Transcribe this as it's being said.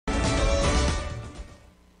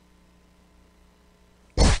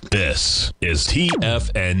This is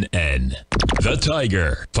TFNN, the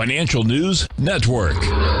Tiger Financial News Network.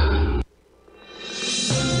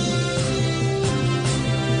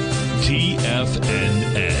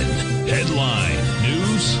 TFNN Headline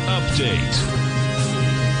News Update.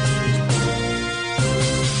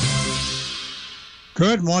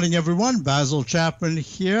 Good morning, everyone. Basil Chapman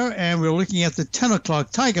here, and we're looking at the 10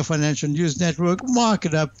 o'clock Tiger Financial News Network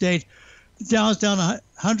market update. The Dow's down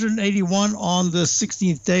 181 on the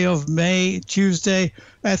 16th day of May, Tuesday,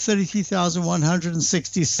 at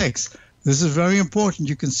 33,166. This is very important.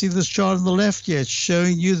 You can see this chart on the left here. It's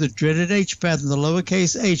showing you the dreaded H pattern, the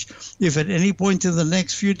lowercase h. If at any point in the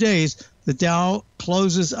next few days the Dow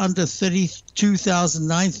closes under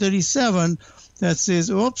 32,937, that says,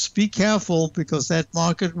 oops, be careful, because that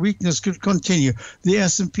market weakness could continue. The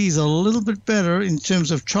S&P is a little bit better in terms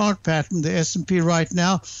of chart pattern. The S&P right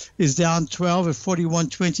now is down 12 at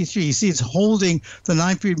 41.23. You see it's holding. The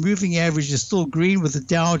 9-period moving average is still green. With the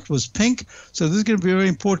Dow, it was pink. So this is going to be very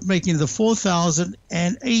important, making the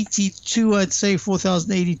 4,082, I'd say,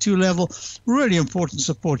 4,082 level. Really important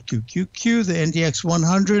support. QQQ, the NDX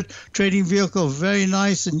 100 trading vehicle, very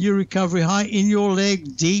nice. A new recovery high in your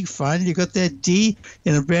leg. D, finally you got that D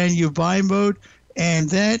in a brand new buy mode, and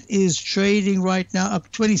that is trading right now up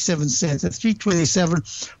 27 cents at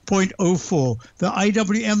 327.04. The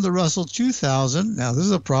IWM, the Russell 2000, now this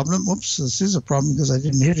is a problem. Oops, this is a problem because I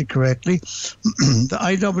didn't hit it correctly. The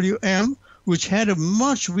IWM, which had a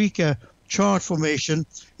much weaker chart formation,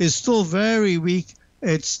 is still very weak.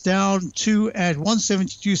 It's down at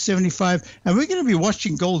 172.75, and we're going to be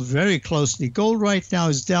watching gold very closely. Gold right now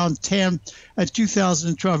is down 10 at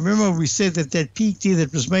 2012. Remember, we said that peak D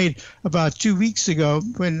that was made about 2 weeks ago,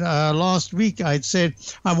 when last week I'd said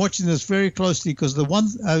I'm watching this very closely because the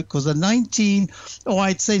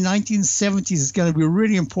 1970s is going to be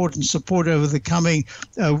really important support over the coming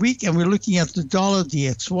week. And we're looking at the dollar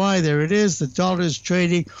DXY. There it is. The dollar is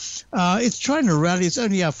trading. It's trying to rally. It's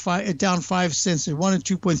only down 5 cents at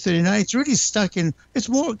 102.39. It's really stuck in. It's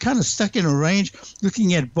more kind of stuck in a range.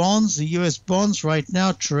 Looking at bonds, the U.S. bonds right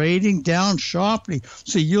now trading down sharply.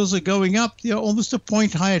 So yields are going up. They're almost a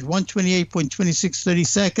point high at 128.26 30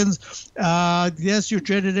 seconds. There's your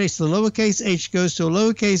dreaded H. The lowercase h goes to a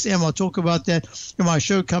lowercase m. I'll talk about that in my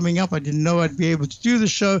show coming up. I didn't know I'd be able to do the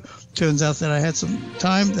show. Turns out that I had some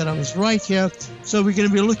time, that I was right here. So we're going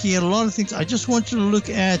to be looking at a lot of things. I just want you to look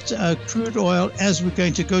at crude oil as we're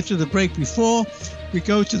going to go to the break. Before we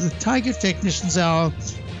go to the Tiger Technicians Hour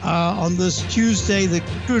on this Tuesday, the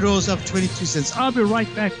crude oil is up 22 cents. I'll be right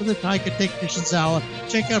back with the Tiger Technicians Hour.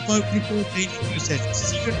 Check out my opening call, news at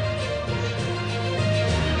 0.